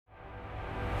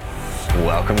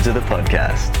Welcome to the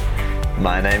podcast.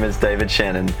 My name is David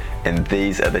Shannon, and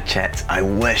these are the chats I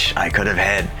wish I could have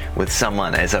had with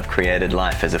someone as I've created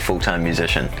life as a full-time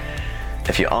musician.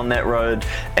 If you're on that road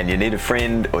and you need a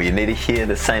friend, or you need to hear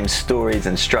the same stories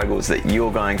and struggles that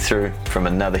you're going through from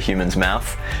another human's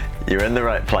mouth, you're in the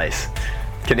right place.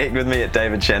 Connect with me at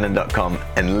davidshannon.com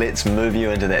and let's move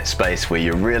you into that space where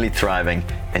you're really thriving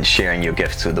and sharing your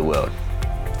gifts with the world.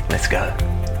 Let's go.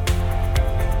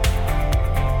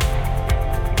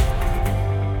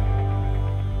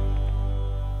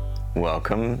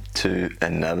 Welcome to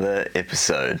another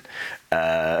episode.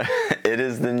 It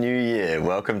is the new year.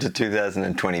 Welcome to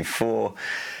 2024.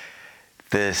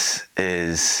 This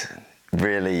is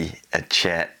really a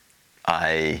chat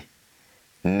I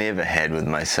never had with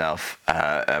myself.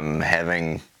 I'm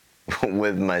having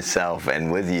with myself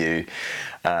and with you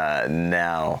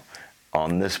now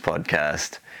on this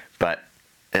podcast. But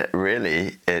I've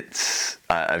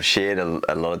shared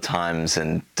a lot of times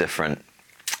in different,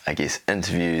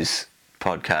 interviews,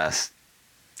 podcasts.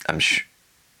 I'm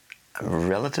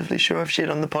relatively sure I've shared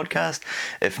on the podcast.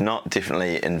 If not,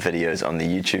 definitely in videos on the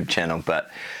YouTube channel. But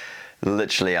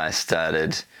literally, I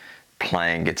started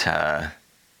playing guitar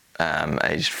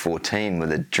aged 14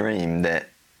 with a dream that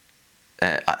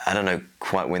I don't know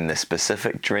quite when the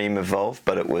specific dream evolved,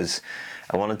 but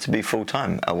I wanted to be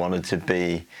full-time. I wanted to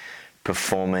be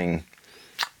performing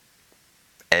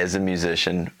as a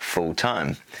musician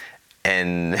full-time.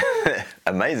 And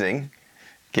amazing,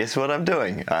 guess what I'm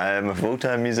doing? I am a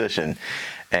full-time musician,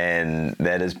 and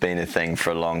that has been a thing for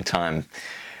a long time.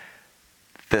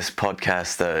 This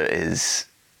podcast, though, is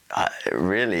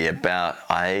really about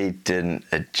I didn't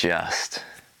adjust.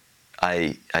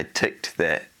 I ticked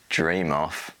that dream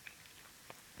off,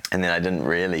 and then I didn't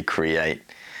really create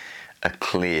a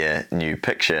clear new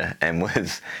picture. And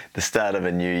with the start of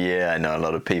a new year, I know a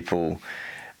lot of people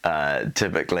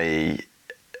typically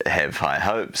have high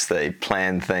hopes, they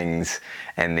plan things,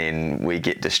 and then we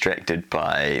get distracted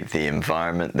by the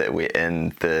environment that we're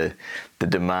in, the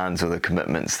demands or the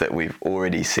commitments that we've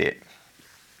already set.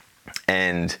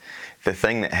 And the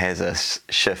thing that has us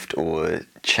shift or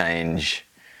change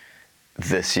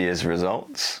this year's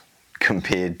results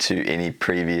compared to any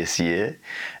previous year,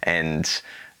 and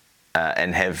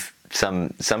have some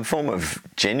form of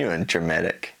genuine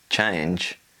dramatic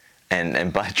change.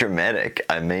 And by dramatic,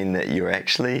 I mean that you're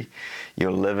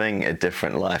living a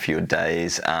different life. Your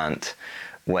days aren't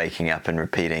waking up and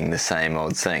repeating the same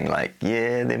old thing. Like,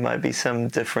 yeah, there might be some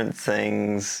different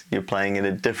things. You're playing at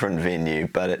a different venue,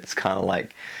 but it's kind of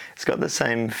like, it's got the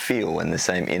same feel and the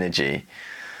same energy.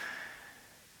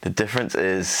 The difference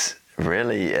is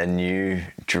really a new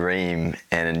dream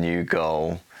and a new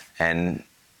goal, and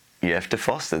you have to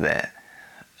foster that.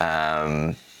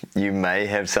 You may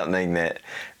have something that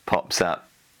pops up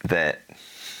that,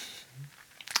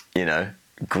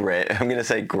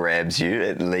 grabs you,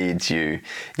 it leads you,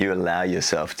 you allow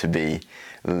yourself to be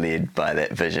led by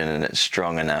that vision, and it's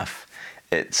strong enough,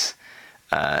 it's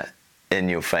in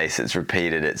your face, it's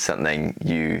repeated, it's something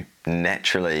you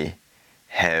naturally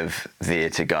have there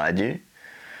to guide you.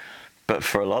 But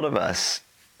for a lot of us,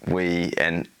 I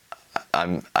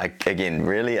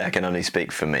can only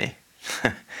speak for me.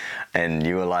 And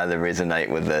you will either resonate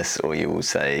with this, or you will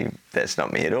say, that's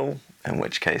not me at all, in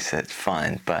which case that's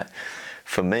fine. But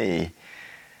for me,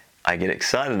 I get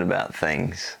excited about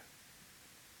things,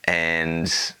 and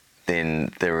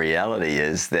then the reality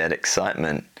is that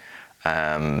excitement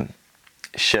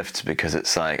shifts, because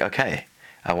it's like, okay,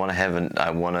 I want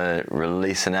to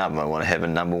release an album, I want to have a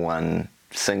number one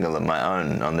single of my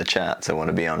own on the charts, I want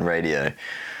to be on radio.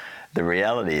 The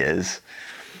reality is,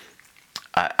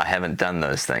 I haven't done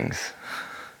those things.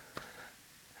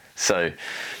 So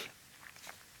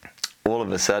all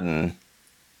of a sudden,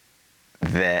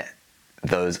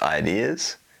 those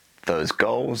ideas, those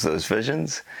goals, those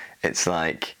visions, it's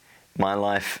like my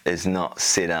life is not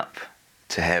set up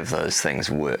to have those things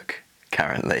work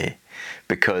currently,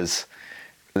 because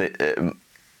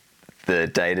the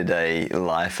day-to-day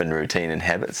life and routine and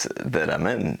habits that I'm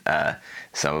in,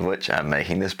 some of which I'm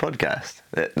making this podcast,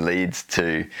 that leads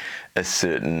to a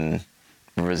certain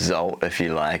result, if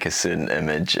you like, a certain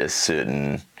image, a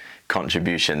certain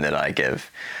contribution that I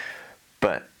give.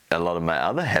 But a lot of my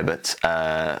other habits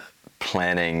are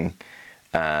planning,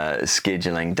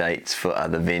 scheduling dates for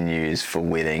other venues, for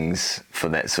weddings, for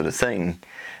that sort of thing.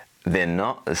 They're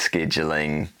not a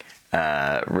scheduling,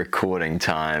 recording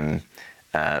time,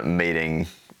 meeting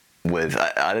with,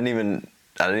 I don't even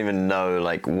know,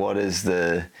 like, what is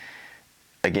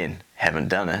haven't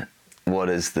done it, what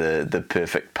is the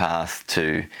perfect path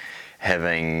to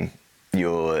having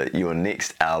your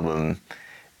next album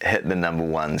hit the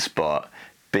 #1 spot,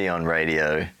 be on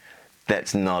radio.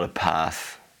 That's not a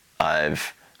path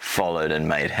I've followed and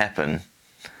made happen.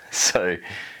 So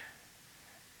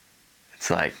it's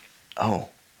like, oh,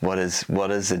 what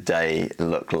does a day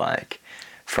look like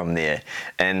from there?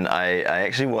 And I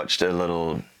actually watched a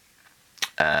little,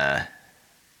 it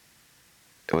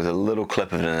was a little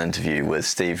clip of an interview with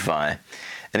Steve Vai,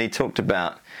 and he talked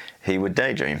about he would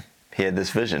daydream. He had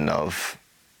this vision of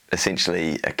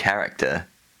essentially a character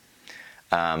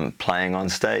playing on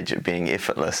stage, it being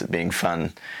effortless, it being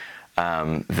fun,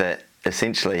 that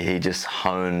essentially he just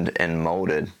honed and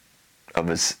molded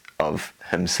of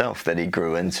himself, that he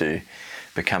grew into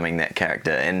becoming that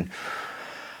character. And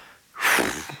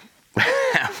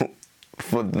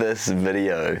for this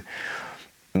video,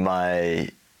 my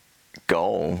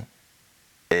goal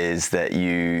is that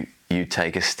you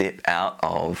take a step out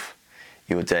of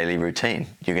your daily routine.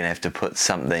 You're going to have to put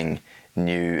something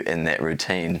new in that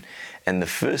routine. And the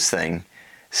first thing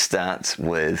starts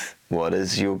with, what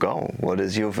is your goal? What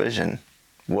is your vision?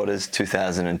 What is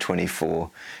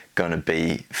 2024 going to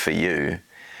be for you?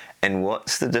 And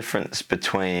what's the difference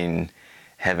between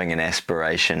having an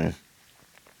aspiration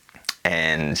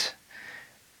and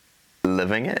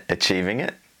living it, achieving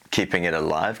it, keeping it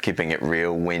alive, keeping it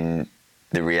real, when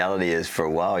the reality is for a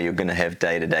while you're going to have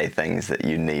day-to-day things that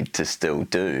you need to still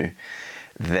do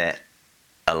that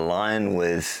align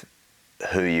with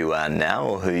who you are now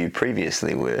or who you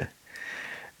previously were.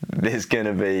 There's going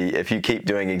to be, if you keep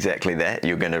doing exactly that,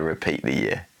 you're going to repeat the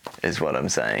year, is what I'm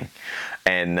saying.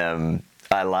 And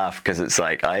I laugh because it's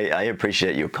like, I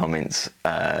appreciate your comments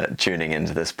tuning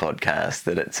into this podcast,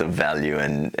 that it's of value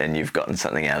and you've gotten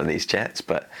something out of these chats.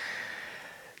 But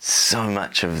so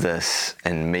much of this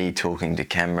and me talking to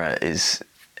camera is,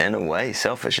 in a way,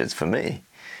 selfish. It's for me.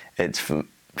 It's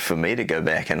for me to go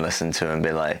back and listen to and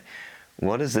be like,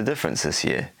 what is the difference this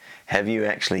year? Have you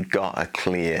actually got a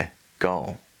clear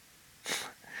goal?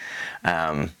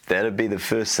 That'd be the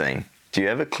first thing. Do you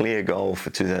have a clear goal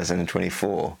for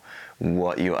 2024?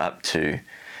 What you're up to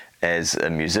as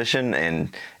a musician?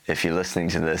 And if you're listening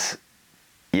to this,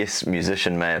 yes,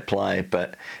 musician may apply,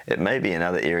 but it may be in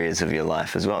other areas of your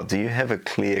life as well. Do you have a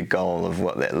clear goal of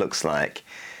what that looks like?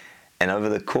 And over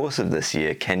the course of this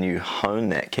year, can you hone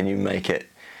that? Can you make it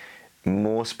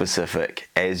more specific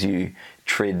as you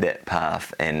tread that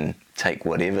path and take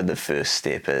whatever the first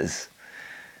step is?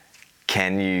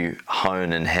 Can you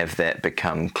hone and have that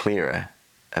become clearer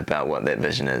about what that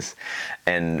vision is?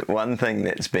 And one thing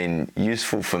that's been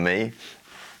useful for me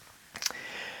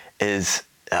is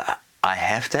I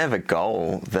have to have a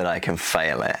goal that I can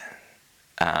fail at.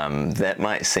 That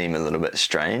might seem a little bit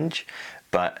strange,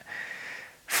 but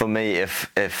for me,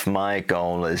 if my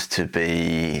goal is to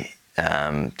be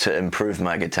to improve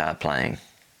my guitar playing,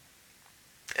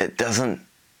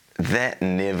 that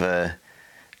never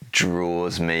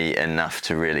draws me enough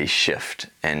to really shift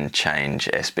and change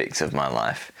aspects of my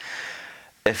life.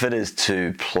 If it is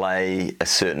to play a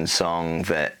certain song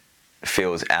that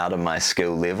feels out of my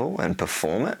skill level and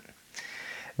perform it,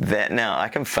 that now I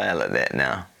can fail at that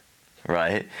now,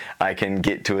 right? I can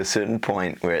get to a certain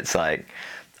point where it's like,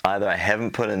 either I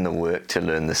haven't put in the work to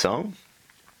learn the song,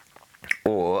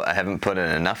 or I haven't put in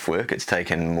enough work. It's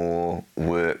taken more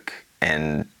work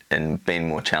and been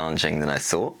more challenging than I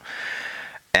thought.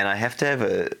 And I have to have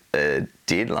a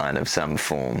deadline of some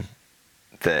form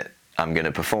that I'm going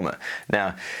to perform it.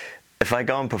 Now, if I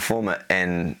go and perform it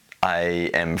and I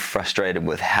am frustrated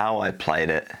with how I played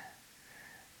it,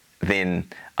 then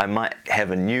I might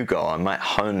have a new goal. I might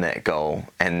hone that goal,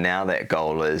 and now that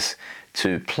goal is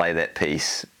to play that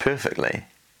piece perfectly,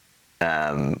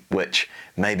 which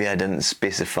maybe I didn't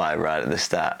specify right at the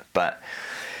start. But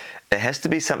it has to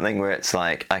be something where it's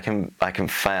like I can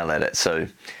fail at it. So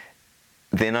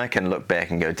then I can look back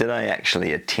and go, did I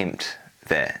actually attempt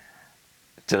that?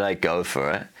 Did I go for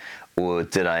it? Or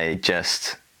did I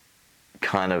just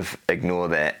kind of ignore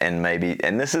that and maybe,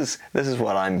 and this is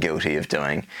what I'm guilty of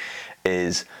doing,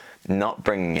 is not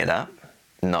bringing it up,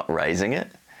 not raising it,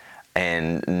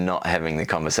 and not having the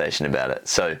conversation about it.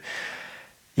 So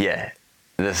yeah,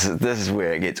 this is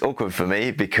where it gets awkward for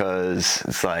me, because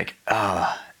it's like,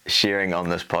 sharing on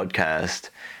this podcast,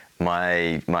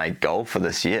 my goal for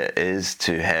this year is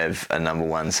to have a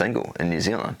 #1 single in New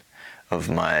Zealand of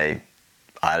my,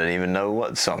 I don't even know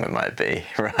what song it might be,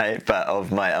 right? But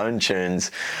of my own tunes.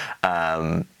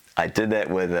 I did that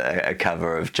with a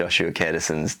cover of Joshua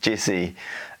Caddison's Jessie,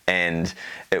 and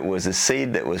it was a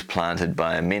seed that was planted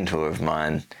by a mentor of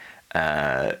mine.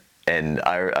 And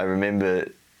I remember,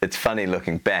 it's funny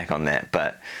looking back on that,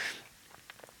 but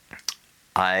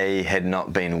I had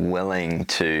not been willing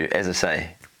to, as I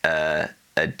say,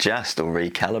 adjust or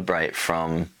recalibrate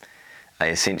from, I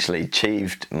essentially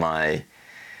achieved my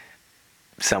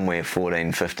somewhere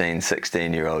 14, 15,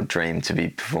 16-year-old dream to be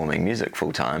performing music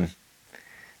full time.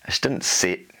 I just didn't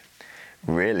set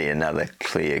really another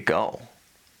clear goal.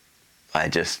 I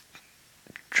just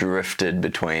drifted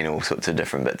between all sorts of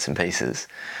different bits and pieces.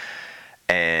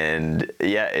 And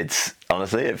yeah, it's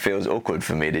honestly, it feels awkward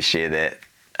for me to share that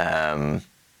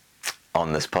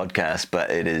on this podcast,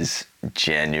 but it is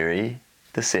January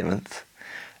the 7th,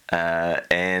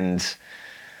 and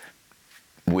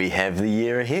we have the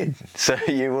year ahead. So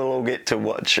you will all get to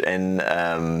watch and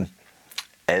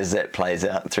as that plays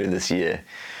out through this year.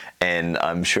 And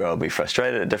I'm sure I'll be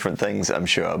frustrated at different things. I'm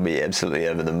sure I'll be absolutely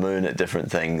over the moon at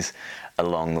different things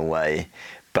along the way.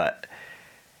 But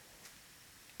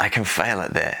I can fail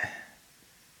at that.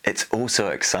 It's also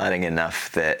exciting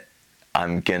enough that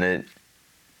I'm going to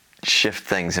shift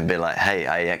things and be like, hey,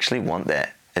 I actually want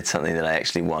that. It's something that I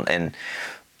actually want. And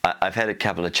I've had a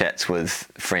couple of chats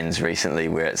with friends recently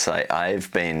where it's like,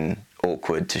 I've been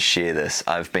awkward to share this.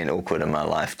 I've been awkward in my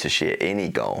life to share any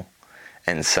goal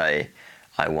and say,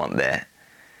 I want that.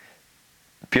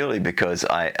 Purely because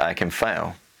I can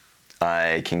fail.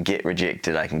 I can get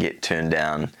rejected. I can get turned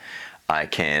down. I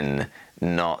can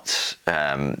not,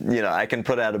 I can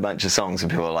put out a bunch of songs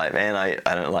and people are like, man,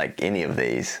 I don't like any of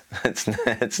these.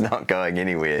 It's not going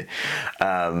anywhere.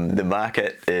 The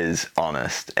market is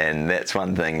honest, and that's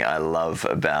one thing I love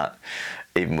about,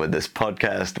 even with this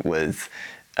podcast, with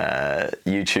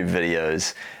YouTube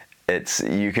videos.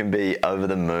 You can be over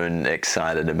the moon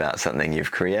excited about something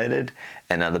you've created,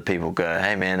 and other people go,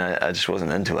 hey man, I just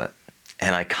wasn't into it.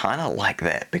 And I kind of like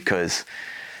that, because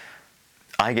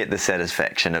I get the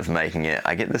satisfaction of making it.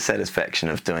 I get the satisfaction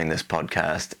of doing this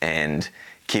podcast and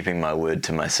keeping my word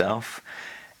to myself.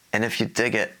 And if you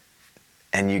dig it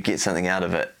and you get something out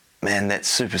of it, man, that's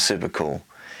super, super cool.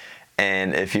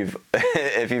 And if you've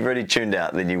already tuned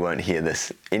out, then you won't hear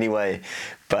this anyway.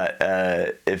 But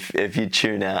if you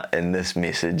tune out and this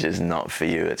message is not for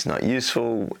you, it's not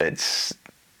useful, it's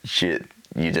shit,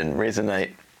 you didn't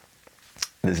resonate,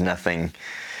 there's nothing,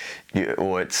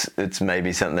 or it's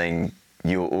maybe something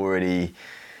you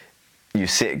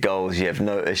set goals, you have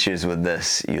no issues with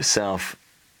this yourself,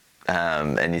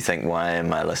 and you think, why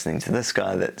am I listening to this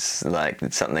guy? That's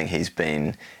something he's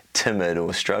been timid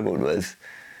or struggled with.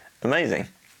 Amazing.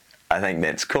 I think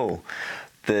that's cool.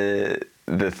 The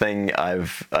thing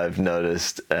I've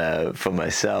noticed for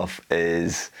myself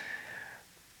is,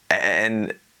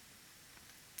 and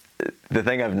the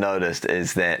thing I've noticed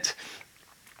is that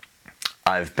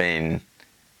I've been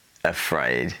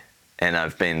afraid, and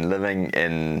I've been living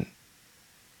in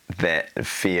that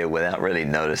fear without really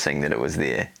noticing that it was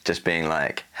there. Just being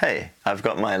like, hey, I've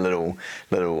got my little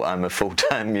I'm a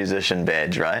full-time musician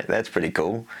badge, right? That's pretty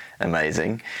cool,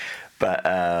 amazing. But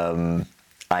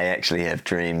I actually have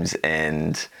dreams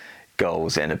and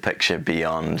goals and a picture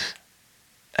beyond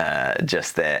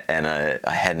just that, and I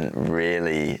hadn't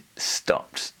really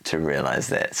stopped to realize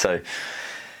that. So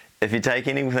if you take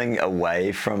anything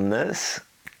away from this,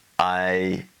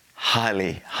 I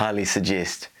highly, highly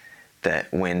suggest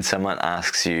that when someone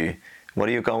asks you, what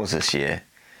are your goals this year?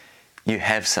 You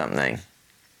have something.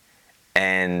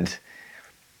 And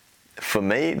for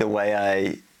me, the way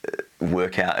I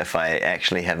work out if I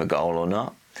actually have a goal or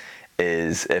not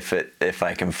is if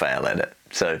I can fail at it.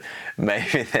 So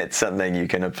maybe that's something you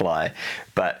can apply.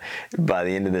 But by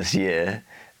the end of this year,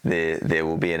 there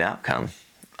will be an outcome.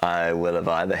 I will have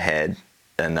either had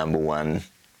a #1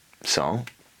 song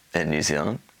in New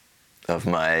Zealand of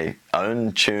my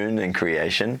own tune and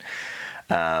creation,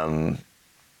 or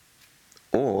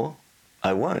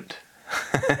I won't.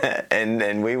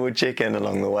 and we will check in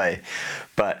along the way.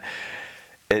 But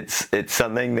it's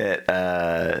something that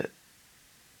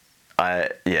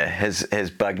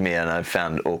has bugged me, and I've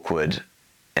found awkward,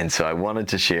 and so I wanted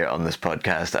to share it on this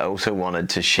podcast. I also wanted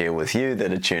to share with you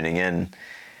that are tuning in,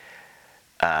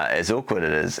 as awkward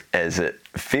as it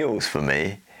feels for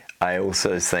me, I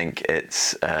also think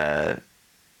it's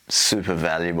super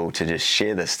valuable to just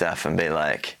share this stuff and be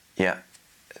like, yeah,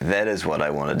 that is what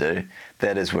I want to do.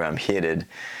 That is where I'm headed.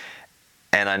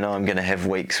 And I know I'm going to have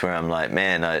weeks where I'm like,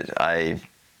 man, I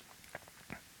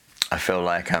feel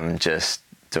like I'm just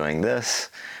doing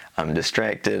this. I'm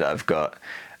distracted. I've got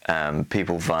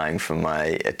people vying for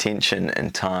my attention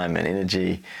and time and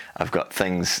energy. I've got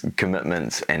things,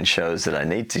 commitments and shows that I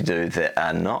need to do that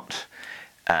are not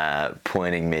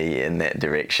pointing me in that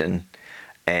direction.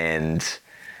 And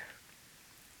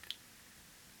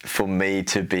for me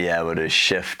to be able to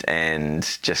shift and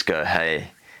just go, hey,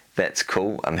 that's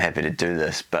cool, I'm happy to do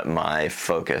this, but my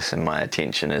focus and my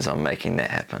attention is on making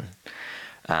that happen.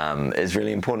 is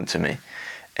really important to me.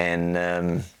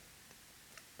 And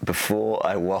before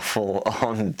I waffle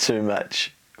on too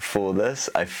much for this,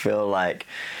 I feel like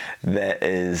that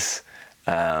is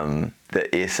the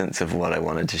essence of what I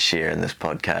wanted to share in this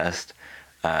podcast.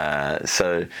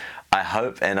 So I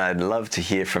hope, and I'd love to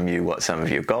hear from you what some of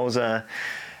your goals are.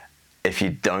 If you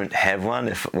don't have one,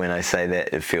 if when I say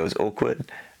that it feels awkward,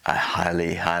 I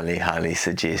highly, highly, highly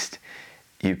suggest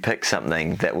you pick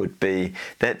something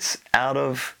that's out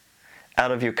of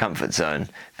your comfort zone,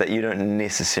 that you don't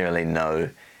necessarily know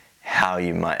how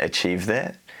you might achieve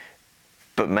that,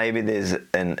 but maybe there's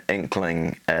an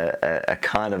inkling, a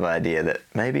kind of idea that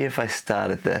maybe if I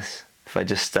started this, if I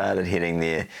just started heading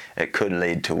there, it could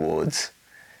lead towards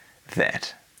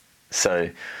that. So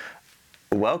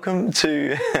welcome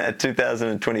to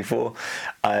 2024.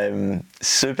 I'm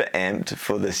super amped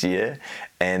for this year,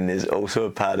 and there's also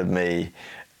a part of me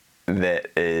that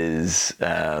is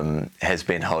has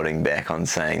been holding back on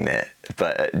saying that,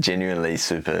 but genuinely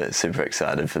super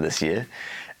excited for this year,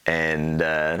 and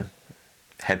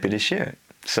happy to share it.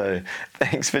 So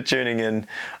thanks for tuning in.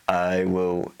 I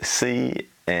will see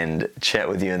and chat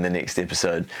with you in the next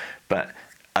episode, but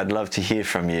I'd love to hear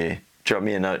from you. Drop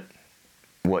me a note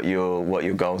what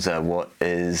your goals are. What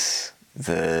is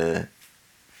the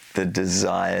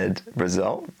desired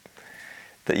result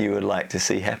that you would like to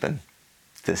see happen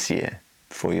this year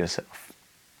for yourself?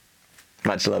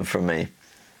 Much love from me.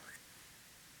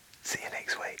 See you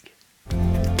next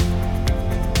week.